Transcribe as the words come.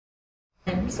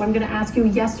So I'm going to ask you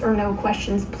yes or no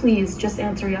questions. Please just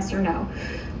answer yes or no.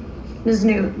 Ms.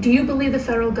 New, do you believe the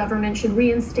federal government should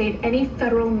reinstate any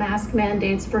federal mask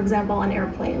mandates, for example, on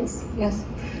airplanes? Yes.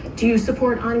 Do you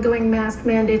support ongoing mask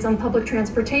mandates on public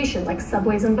transportation, like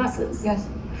subways and buses? Yes.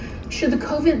 Should the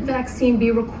COVID vaccine be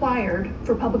required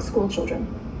for public school children?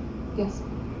 Yes.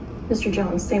 Mr.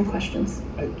 Jones, same questions.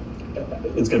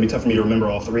 It's going to be tough for me to remember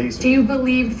all three. So. Do you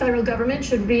believe the federal government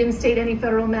should reinstate any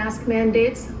federal mask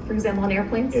mandates, for example, on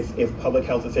airplanes? If public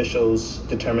health officials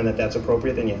determine that that's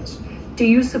appropriate, then yes. Do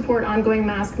you support ongoing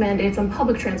mask mandates on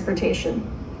public transportation?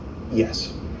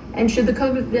 Yes. And should the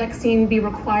COVID vaccine be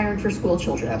required for school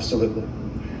children? Absolutely.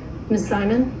 Ms.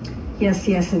 Simon? Yes,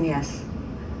 yes, and yes.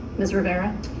 Ms.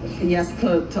 Rivera? Yes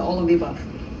to all of the above.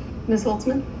 Ms.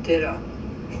 Holtzman? Ditto.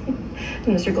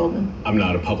 And Mr. Goldman? I'm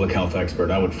not a public health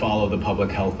expert. I would follow the public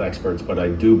health experts, but I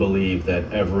do believe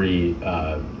that every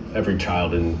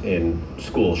child in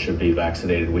school should be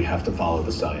vaccinated. We have to follow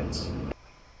the science.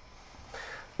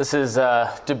 This is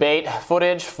debate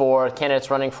footage for candidates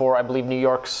running for, I believe, New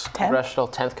York's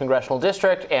 10th Congressional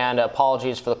District, and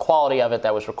apologies for the quality of it.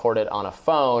 That was recorded on a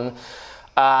phone.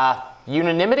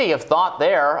 Unanimity of thought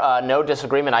there, no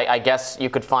disagreement. I guess you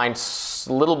could find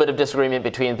a little bit of disagreement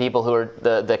between people who are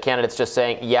the candidates just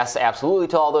saying yes, absolutely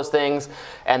to all those things,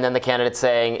 and then the candidates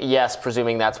saying yes,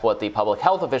 presuming that's what the public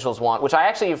health officials want, which I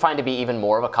actually find to be even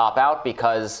more of a cop-out,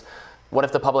 because what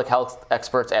if the public health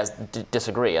experts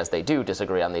disagree, as they do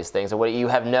disagree on these things? And what you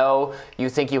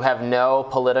think you have no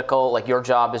political, like your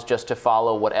job is just to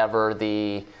follow whatever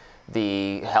the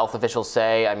health officials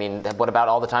say? I mean, what about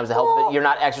all the times you're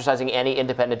not exercising any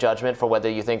independent judgment for whether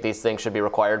you think these things should be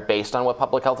required based on what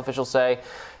public health officials say?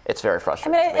 It's very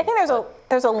frustrating. I mean, I think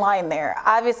there's a line there.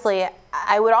 Obviously,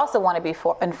 I would also want to be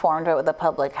informed about what the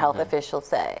public health officials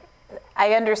say.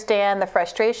 I understand the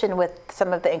frustration with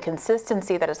some of the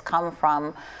inconsistency that has come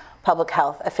from public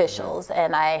health officials,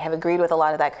 and I have agreed with a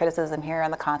lot of that criticism here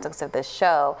in the context of this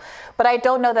show. But I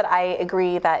don't know that I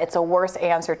agree that it's a worse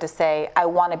answer to say I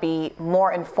want to be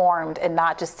more informed and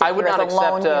not just sit here as a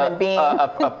lone human being.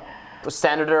 A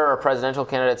senator or presidential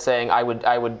candidate saying I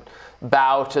would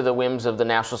bow to the whims of the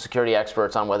national security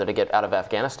experts on whether to get out of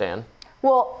Afghanistan.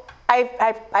 Well,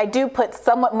 I do put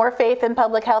somewhat more faith in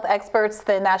public health experts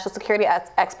than national security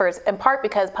experts, in part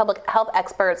because public health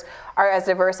experts are as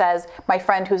diverse as my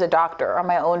friend who's a doctor or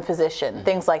my own physician,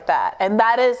 things like that. And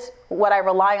that is what I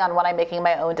rely on when I'm making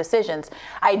my own decisions.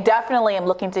 I definitely am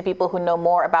looking to people who know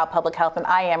more about public health than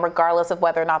I am, regardless of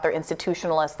whether or not they're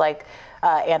institutionalists like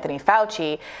Anthony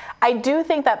Fauci. I do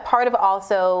think that part of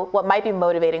also what might be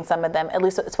motivating some of them, at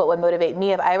least it's what would motivate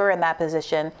me if I were in that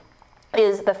position,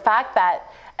 is the fact that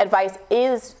advice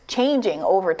is changing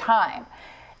over time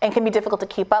and can be difficult to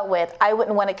keep up with. I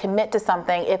wouldn't want to commit to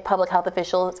something if public health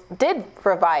officials did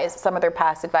revise some of their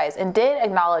past advice and did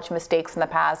acknowledge mistakes in the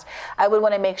past. I would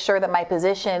want to make sure that my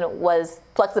position was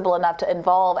flexible enough to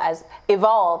evolve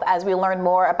as we learn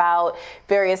more about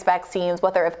various vaccines,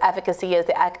 what their efficacy is,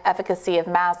 the efficacy of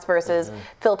masks versus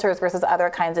filters versus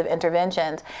other kinds of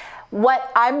interventions.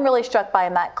 What I'm really struck by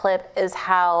in that clip is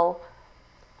how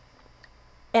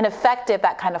ineffective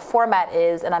that kind of format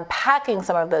is in unpacking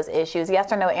some of those issues.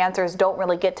 Yes or no answers don't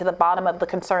really get to the bottom of the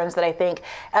concerns that I think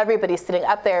everybody sitting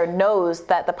up there knows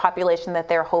that the population that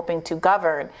they're hoping to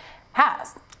govern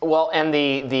has. Well, and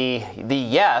the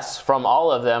yes from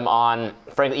all of them on,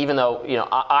 frankly, even though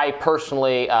I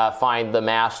personally find the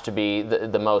mask to be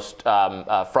the most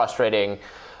frustrating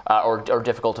or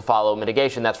difficult to follow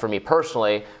mitigation. That's for me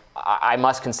personally. I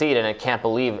must concede, and I can't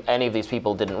believe any of these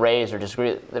people didn't raise or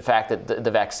disagree with the fact that the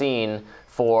vaccine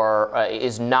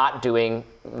is not doing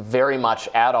very much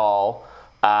at all,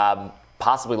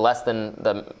 possibly less than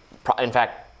in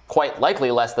fact, quite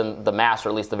likely less than the mask, or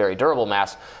at least the very durable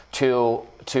mask, to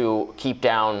keep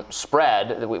down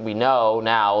spread. We know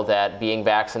now that being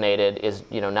vaccinated is,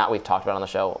 not, we've talked about on the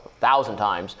show 1,000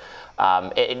 times.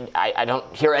 I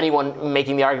don't hear anyone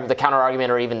making the counter argument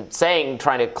or even trying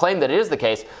to claim that it is the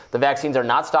case. The vaccines are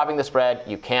not stopping the spread.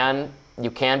 You can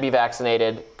be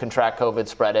vaccinated, contract COVID,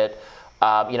 spread it.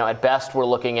 At best, we're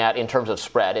looking at, in terms of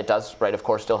spread, it does, right, of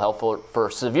course, still helpful for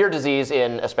severe disease,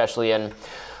 especially in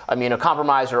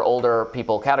immunocompromised or older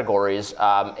people categories.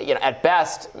 At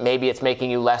best, maybe it's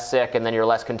making you less sick and then you're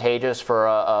less contagious for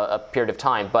a period of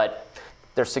time. But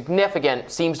there's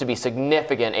seems to be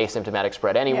significant asymptomatic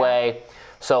spread anyway. Yeah.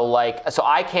 So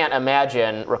I can't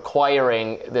imagine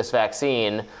requiring this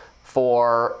vaccine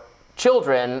for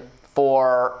children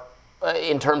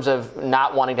in terms of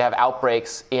not wanting to have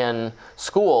outbreaks in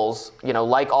schools,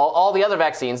 like all the other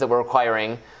vaccines that we're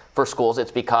requiring for schools.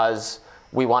 It's because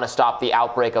we want to stop the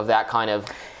outbreak of that kind of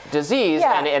disease,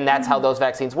 and that's how those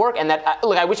vaccines work. And that,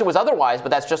 look, I wish it was otherwise, but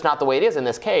that's just not the way it is in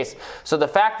this case. So the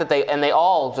fact that they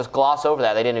all just gloss over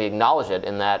that, they didn't even acknowledge it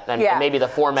in that, and maybe the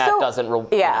format doesn't. Well,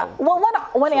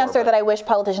 one answer that I wish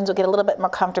politicians would get a little bit more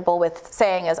comfortable with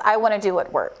saying is, I want to do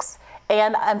what works.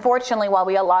 And unfortunately, while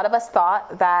a lot of us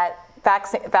thought that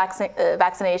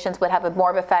vaccinations would have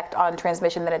more of an effect on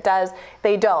transmission than it does,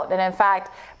 they don't. And in fact,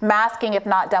 masking, if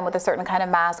not done with a certain kind of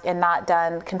mask and not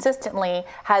done consistently,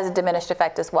 has a diminished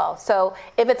effect as well. So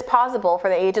if it's possible for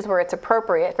the ages where it's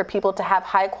appropriate for people to have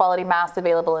high quality masks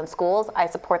available in schools, I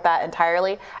support that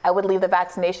entirely. I would leave the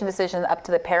vaccination decision up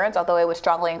to the parents, although I would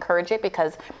strongly encourage it,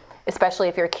 because especially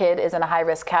if your kid is in a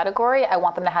high-risk category, I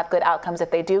want them to have good outcomes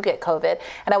if they do get COVID.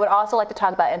 And I would also like to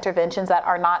talk about interventions that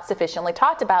are not sufficiently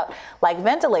talked about, like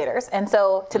ventilators. And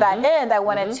so to that end, I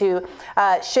wanted to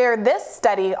share this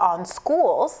study on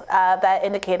schools that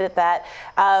indicated that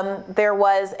there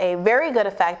was a very good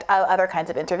effect of other kinds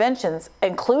of interventions,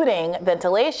 including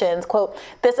ventilations. Quote,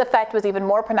 this effect was even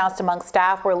more pronounced among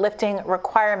staff where lifting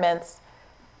requirements,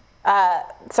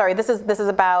 this is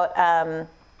about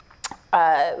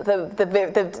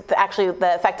actually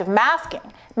the effect of masking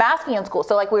in school.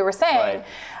 So like we were saying,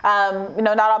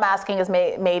 not all masking is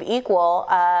made equal.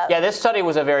 This study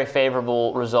was a very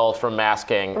favorable result from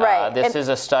masking. This is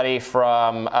a study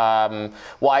from,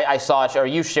 I saw it, or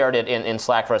you shared it in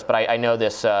Slack for us, but I know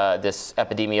this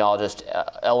epidemiologist,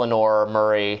 Eleanor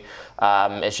Murray.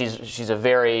 She's a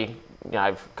very,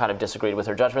 I've kind of disagreed with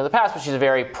her judgment in the past, but she's a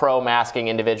very pro-masking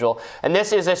individual. And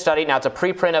this is a study. Now, it's a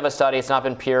preprint of a study. It's not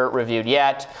been peer-reviewed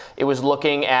yet. It was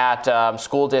looking at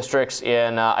school districts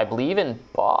in, I believe, in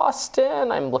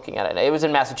Boston. I'm looking at it. It was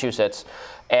in Massachusetts.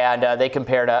 And they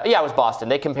compared, it was Boston.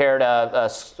 They compared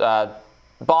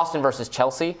Boston versus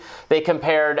Chelsea. They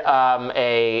compared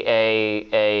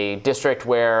a district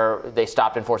where they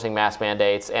stopped enforcing mask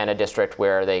mandates and a district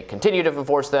where they continued to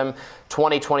enforce them,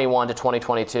 2021 to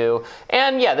 2022.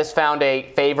 And this found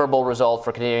a favorable result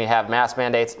for continuing to have mask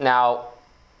mandates. Now,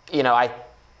 I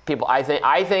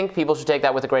think people should take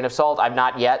that with a grain of salt. I've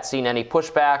not yet seen any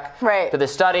pushback to the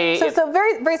study. So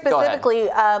very, very specifically,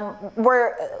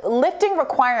 we're lifting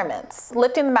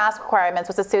the mask requirements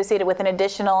was associated with an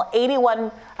additional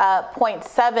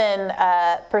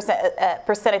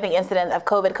 81.7%, I think, incident of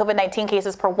COVID-19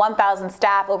 cases per 1,000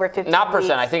 staff over 50 Not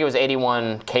percent. weeks. I think it was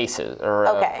 81 cases.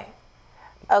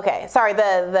 Okay, sorry,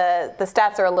 the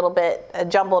stats are a little bit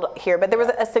jumbled here, but there was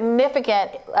a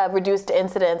significant reduced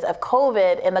incidence of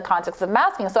COVID in the context of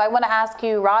masking. So I want to ask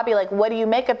you, Robby, what do you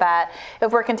make of that?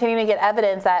 If we're continuing to get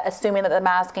evidence that, assuming that the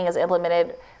masking is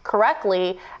implemented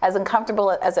correctly, as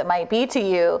uncomfortable as it might be to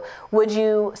you, would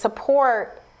you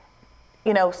support,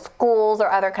 schools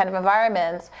or other kind of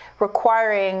environments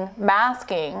requiring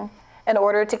masking in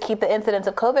order to keep the incidence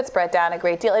of COVID spread down a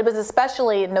great deal? It was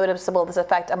especially noticeable, this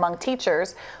effect, among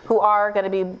teachers who are going to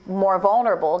be more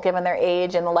vulnerable given their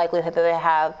age and the likelihood that they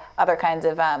have other kinds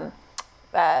of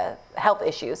health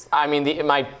issues. I mean,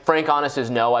 my frank honest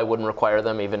is no, I wouldn't require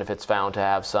them, even if it's found to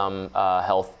have some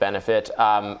health benefit.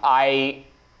 I'm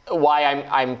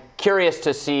curious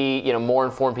to see more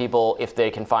informed people, if they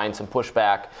can find some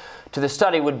pushback to the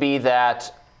study, would be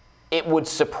that it would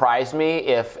surprise me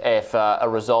if a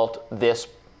result this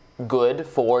good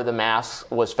for the masks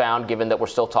was found, given that we're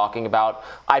still talking about,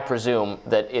 I presume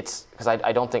that it's, because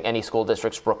I don't think any school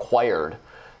districts required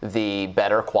the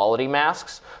better quality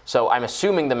masks. So I'm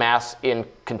assuming the masks in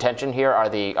contention here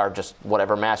are just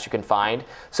whatever masks you can find.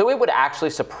 So it would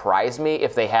actually surprise me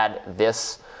if they had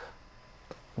this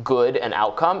good an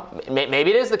outcome. Maybe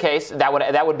it is the case. That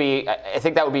would be, I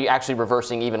think that would be actually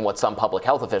reversing even what some public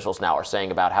health officials now are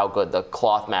saying about how good the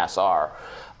cloth masks are.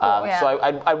 So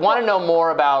I want to know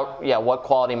more about what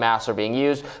quality masks are being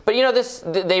used. But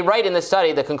they write in this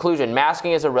study, the conclusion: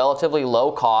 masking is a relatively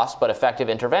low cost but effective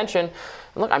intervention.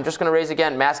 And look, I'm just going to raise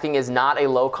again, masking is not a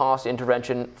low cost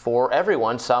intervention for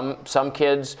everyone. Some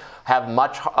kids have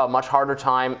a much harder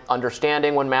time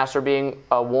understanding when masks are being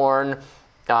worn.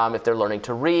 If they're learning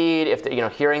to read, if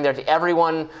hearing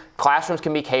everyone, classrooms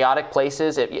can be chaotic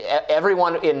places.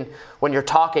 Everyone when you're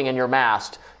talking and you're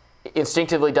masked,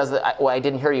 instinctively does I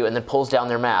didn't hear you, and then pulls down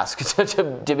their mask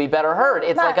to be better heard.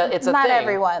 It's it's a thing. Not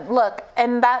everyone. Look,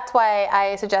 and that's why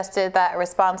I suggested that a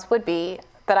response would be,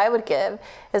 that I would give,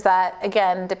 is that,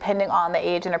 again, depending on the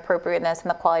age and appropriateness and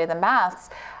the quality of the masks,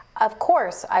 of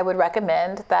course, I would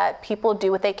recommend that people do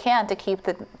what they can to keep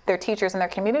their teachers and their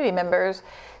community members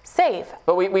safe.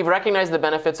 But we've recognized the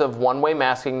benefits of one-way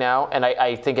masking now, and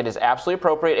I think it is absolutely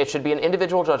appropriate. It should be an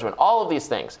individual judgment. All of these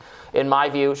things, in my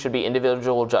view, should be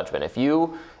individual judgment. If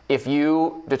you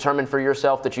determine for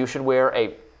yourself that you should wear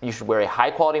a you should wear a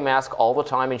high quality mask all the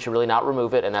time and you should really not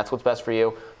remove it, and that's what's best for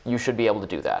you, you should be able to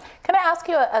do that. Can I ask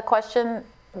you a question?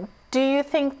 Do you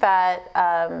think that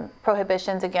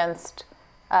prohibitions against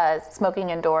smoking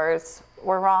indoors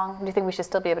were wrong? Do you think we should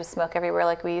still be able to smoke everywhere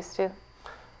like we used to?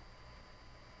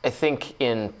 I think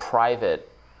in private.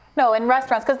 No, in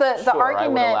restaurants, because the sure,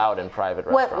 argument. I would allow it in private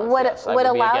restaurants. Yes. I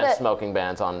would be against smoking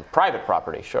bans on private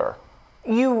property. Sure.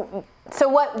 So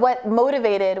what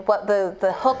motivated, what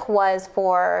the hook was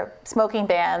for smoking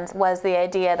bans was the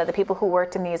idea that the people who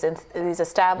worked in these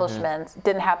establishments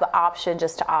didn't have the option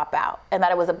just to opt out, and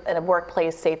that it was a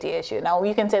workplace safety issue. Now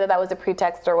you can say that that was a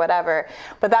pretext or whatever,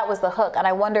 but that was the hook. And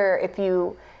I wonder if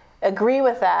you agree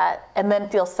with that and then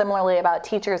feel similarly about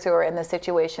teachers who are in this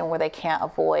situation where they can't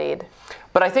avoid.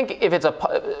 But I think if it's a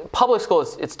public school,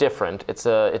 it's different.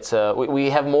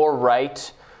 We have more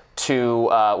right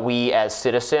to we as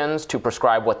citizens to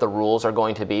prescribe what the rules are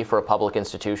going to be for a public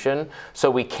institution. So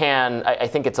we can, I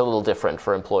think it's a little different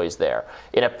for employees there.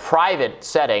 In a private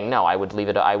setting, no, I would leave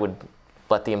it, I would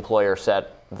let the employer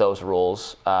set those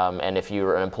rules. And if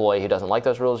you're an employee who doesn't like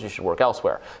those rules, you should work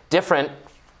elsewhere. Different,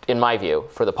 in my view,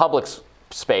 for the public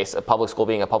space, a public school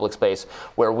being a public space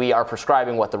where we are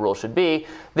prescribing what the rules should be.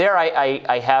 There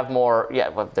I have more,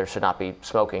 well, there should not be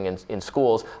smoking in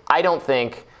schools. I don't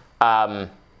think,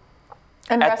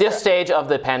 at this stage of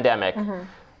the pandemic,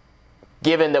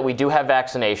 given that we do have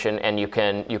vaccination and you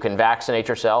can vaccinate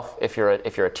yourself if you're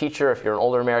a teacher, if you're an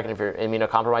older American, if you're an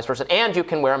immunocompromised person, and you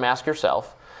can wear a mask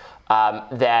yourself,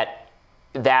 that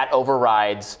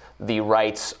overrides the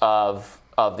rights of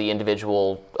the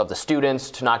individual, of the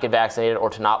students to not get vaccinated or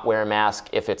to not wear a mask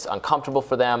if it's uncomfortable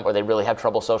for them or they really have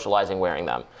trouble socializing wearing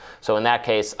them. So in that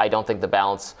case, I don't think the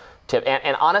balance tip,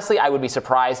 and honestly, I would be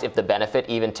surprised if the benefit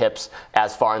even tips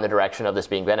as far in the direction of this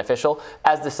being beneficial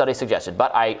as the study suggested.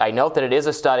 But I note that it is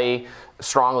a study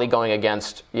strongly going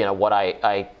against what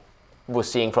I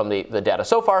was seeing from the data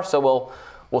so far. So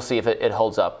we'll see if it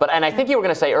holds up. And I think you were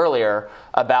going to say earlier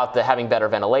about having better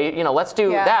ventilation. Let's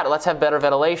do that. Let's have better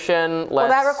ventilation. Well,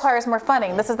 that requires more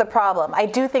funding. This is the problem. I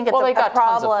do think it's a problem.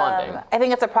 Tons of funding. I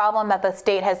think it's a problem that the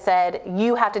state has said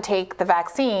you have to take the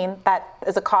vaccine. That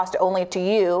is a cost only to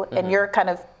you and your kind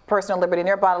of personal liberty and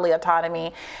your bodily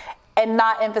autonomy, and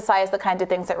not emphasize the kinds of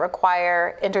things that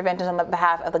require interventions on the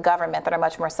behalf of the government that are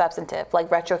much more substantive, like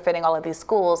retrofitting all of these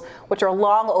schools, which are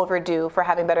long overdue for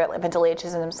having better ventilation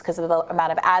systems because of the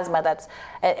amount of asthma that's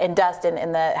and dust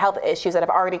and the health issues that have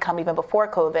already come even before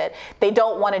COVID. They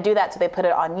don't want to do that, so they put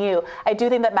it on you. I do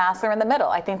think that masks are in the middle.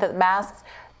 I think that masks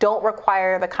don't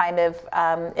require the kind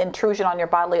of intrusion on your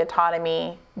bodily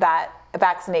autonomy that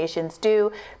vaccinations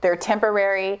do. They're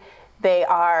temporary. They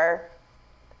are,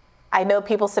 I know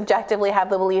people subjectively have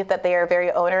the belief that they are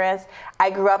very onerous. I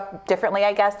grew up differently,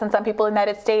 I guess, than some people in the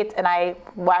United States, and I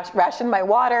rationed my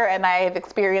water, and I've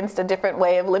experienced a different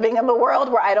way of living in the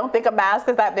world where I don't think a mask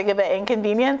is that big of an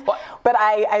inconvenience. But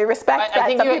I respect that. I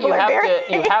think some people are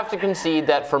you have to concede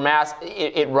that for masks,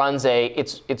 it runs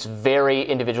it's very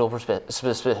individual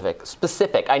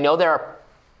specific. I know there are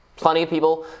plenty of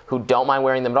people who don't mind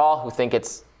wearing them at all, who think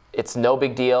it's no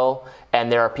big deal, and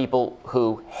there are people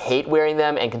who hate wearing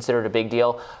them and consider it a big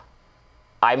deal.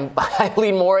 I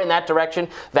lean more in that direction.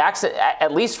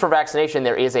 At least for vaccination,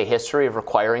 there is a history of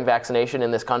requiring vaccination in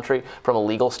this country from a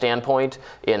legal standpoint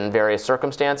in various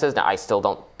circumstances. Now,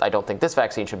 I don't think this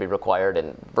vaccine should be required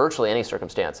in virtually any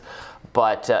circumstance.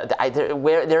 But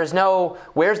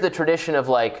where's the tradition of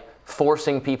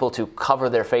forcing people to cover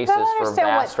their faces for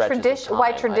vast stretches of time?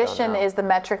 Why tradition is the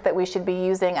metric that we should be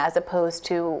using as opposed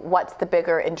to what's the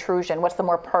bigger intrusion, what's the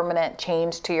more permanent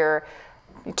change to your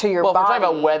body. Well, if we're talking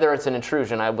about whether it's an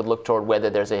intrusion, I would look toward whether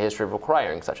there's a history of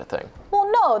requiring such a thing. Well,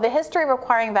 no, the history of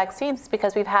requiring vaccines is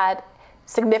because we've had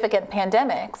significant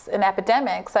pandemics and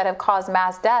epidemics that have caused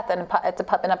mass death, and it's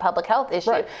been a public health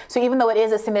issue. Right. So even though it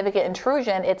is a significant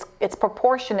intrusion, it's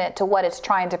proportionate to what it's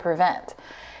trying to prevent.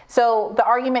 So the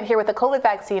argument here with the COVID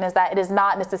vaccine is that it is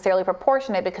not necessarily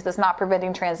proportionate because it's not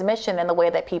preventing transmission in the way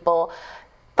that people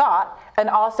thought. And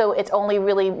also it's only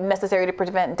really necessary to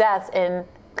prevent deaths in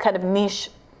kind of niche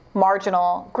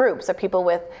marginal groups of people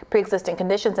with pre-existing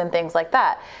conditions and things like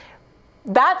that.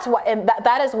 That's why, and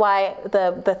that is why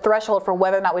the threshold for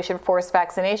whether or not we should force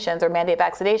vaccinations or mandate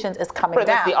vaccinations is coming down.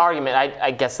 That's the argument.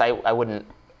 I guess I wouldn't,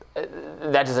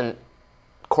 that doesn't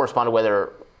correspond to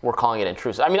whether we're calling it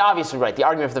intrusive. I mean, obviously, right. The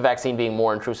argument for the vaccine being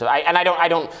more intrusive, I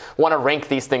don't want to rank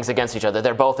these things against each other.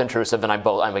 They're both intrusive, and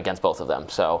I'm against both of them.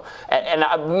 So,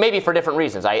 and maybe for different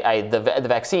reasons. The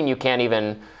vaccine, you can't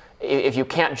even, if you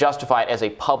can't justify it as a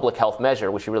public health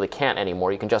measure, which you really can't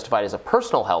anymore, you can justify it as a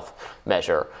personal health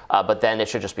measure. But then it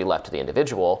should just be left to the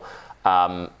individual.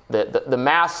 The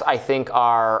masks, I think,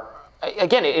 are,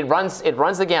 again, it runs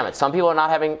the gamut. Some people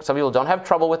don't have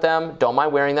trouble with them, don't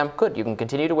mind wearing them. Good, you can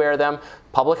continue to wear them.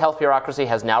 Public health bureaucracy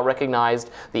has now recognized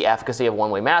the efficacy of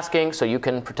one-way masking, so you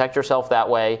can protect yourself that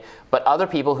way. But other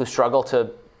people who struggle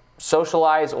to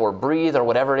socialize or breathe or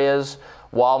whatever it is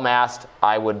while masked,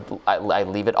 I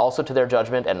leave it also to their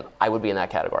judgment, and I would be in that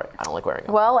category. I don't like wearing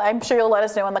them. Well, I'm sure you'll let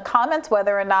us know in the comments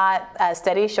whether or not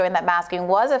studies showing that masking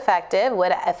was effective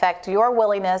would affect your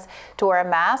willingness to wear a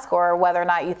mask, or whether or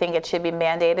not you think it should be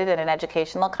mandated in an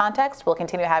educational context. We'll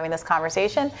continue having this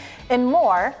conversation and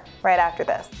more right after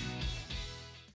this.